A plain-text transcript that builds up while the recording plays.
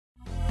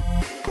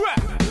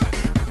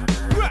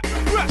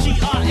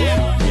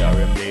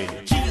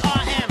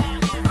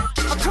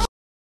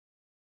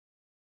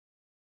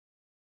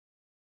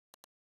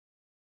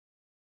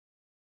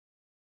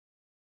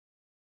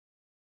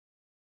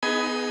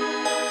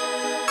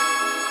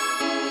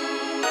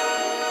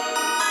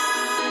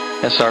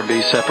SRB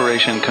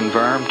separation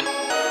confirmed.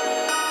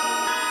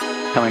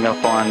 Coming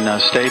up on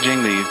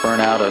staging, the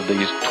burnout of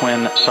these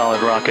twin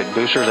solid rocket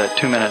boosters at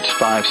 2 minutes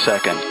 5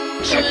 seconds.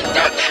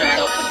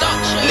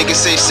 Niggas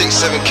say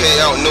 6-7K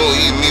out, no,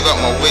 you move out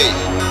my way.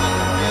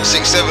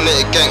 6-7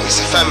 at a gang,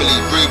 it's a family,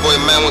 rude boy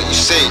man, what you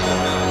say?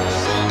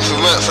 If it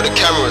weren't for the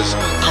cameras,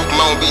 couple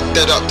man would be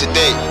dead up to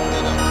date.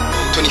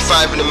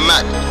 25 in the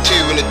Mac, 2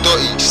 in the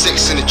Dotty,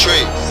 6 in the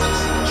tray.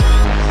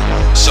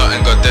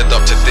 Something got dead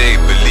up today,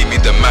 believe me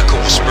the Mac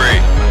will spray.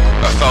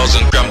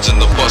 1,000 grams in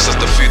the box, that's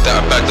the food that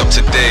I bagged up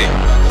today.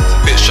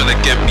 Bitch tryna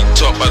get me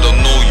top, I don't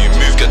know you,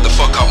 move, get the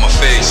fuck out my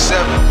face.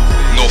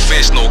 No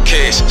face, no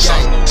case,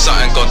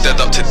 something got dead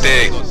up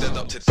today.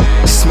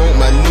 Smoke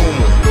man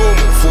normal,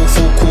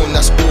 4-4 corn,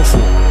 that's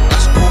awful.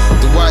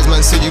 The wise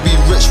man said you'd be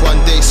rich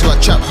one day, so I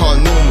trap hard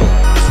normal.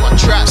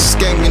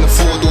 Skeng in a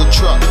 4-door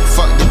truck,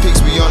 fuck the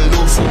pigs, we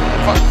unlawful.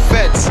 Fuck the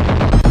feds.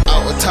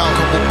 Out of town,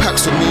 couple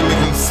packs of me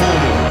moving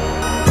formal.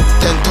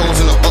 10 toes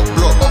in a up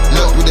block,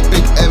 look with a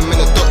big M in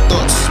the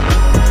dots.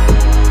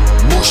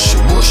 Whoosh,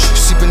 whoosh,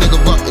 sweep a nigga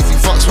up if he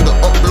fucks with a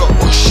up block.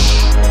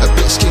 Whoosh, a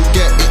bitch can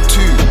get it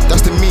too,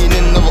 that's the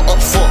meaning of a up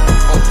fuck.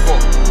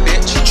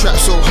 Bitch, trap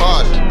so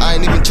hard, I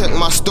ain't even check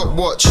my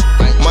stopwatch.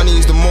 Money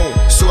is the mole,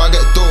 so I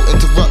get dough,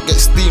 interrupt,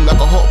 get steam like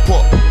a hot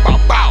pot. Bow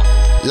bow.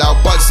 Loud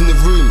buds in the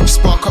room,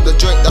 spark up the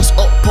joint, that's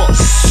up pop.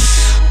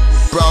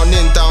 Brown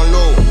in, down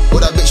low,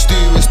 what that bitch do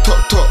is top.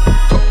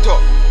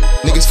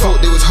 Niggas thought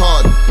they was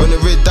hard when they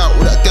read out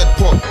with that dead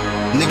pop.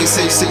 Niggas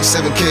say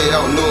 6-7K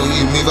out, no,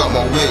 you move out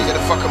my way. Get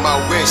the fuck out my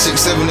way.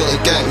 6-7 at a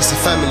gang, it's a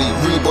family,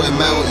 rude boy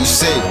man, what you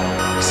say?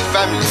 It's a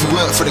family. If it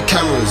weren't for the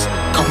cameras,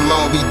 couple man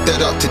would be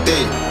dead up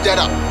today. Dead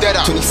up.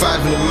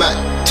 25 in the Mac,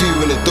 2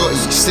 in the Dotty,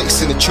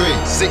 6 in the tray.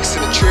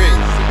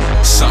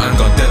 Something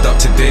got dead up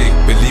today,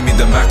 believe me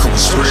the Mac will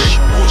spray.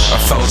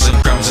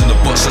 1,000 grams in the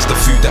box, that's the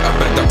food that I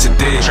bagged up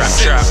today.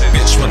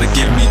 Bitch wanna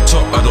give me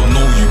top, I don't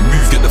know you,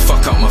 move, get the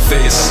fuck out my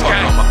face.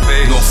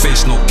 No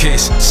face, no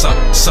case,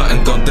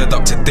 something gone dead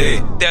up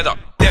today. Dead up.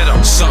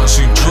 Something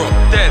soon drop,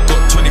 got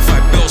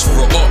 25 bills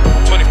for a op.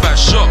 25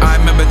 shot. I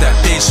remember that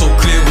day so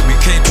clear when we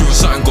came through and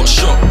something got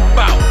shot.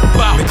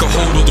 Make a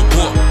hold of the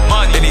what?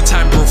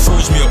 Anytime bro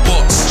throws me a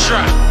box.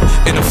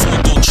 In a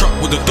 4-door truck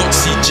with a dog,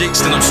 see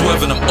Jakes, then I'm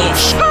swerving them off.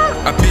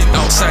 I've been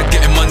outside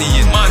getting money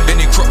in.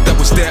 Any crop that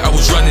was there, I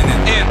was running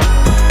in.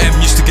 M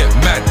used to get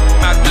mad,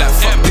 like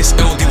fuck this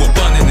LD, we're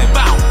bunning him.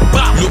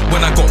 Look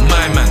when I got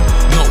my man,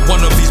 not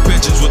one of these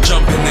bitches were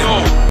jumping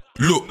in.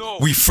 Look,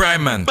 we fry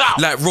man,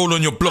 like roll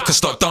on your block and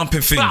start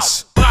dumping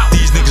things.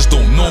 These niggas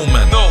don't know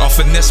man, I'll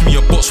finesse me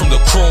a box from the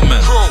crow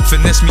man.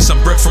 Finesse me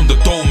some bread from the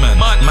dough man.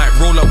 Might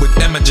roll up with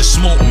M and just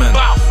smoke man.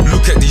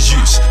 Look at these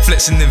youths,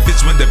 flexing them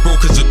vids when they're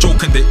broke as a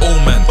joke and they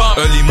old man.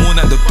 Early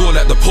morn at the door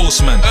like the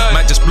postman,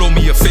 might just blow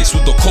me a face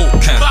with the coke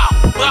can.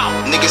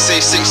 Niggas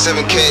say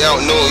 6-7K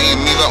out, no, you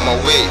move out my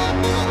way.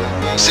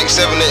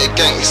 6-7 at a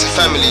gang, it's a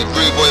family,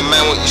 rude boy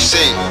man, what you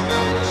say?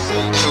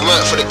 If it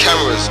weren't for the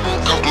cameras,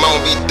 couple man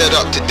would be dead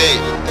up to date.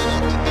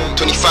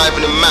 25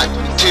 in the Mac,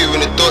 2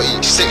 in the Dotty,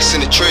 6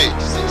 in the tray.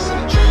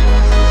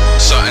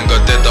 Something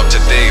got dead up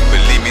today,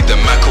 believe me the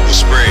Mac will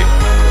spray.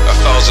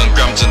 1,000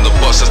 grams in the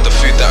box, that's the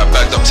food that I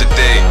bagged up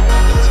today.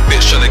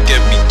 Bitch tryna get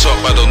me top,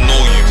 I don't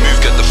know you, move,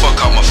 get the fuck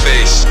out my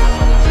face.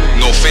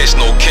 No face,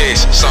 no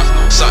case,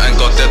 something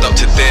got dead up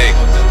today.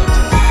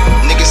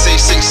 Niggas say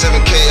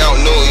 6-7K out,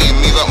 no, you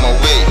move out my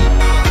way.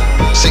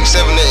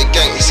 6-7 at a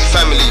gang, it's a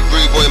family,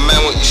 rude boy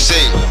man, what you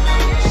say?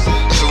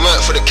 If it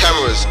weren't for the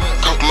cameras,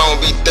 couple man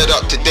would be dead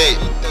up to date.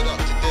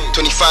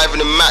 25 in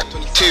the Mac,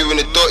 2 in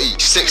the Dotty,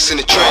 6 in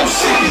the tray. One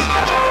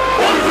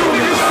of them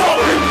niggas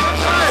falling.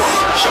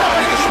 Shot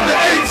niggas from the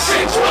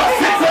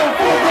 8-6.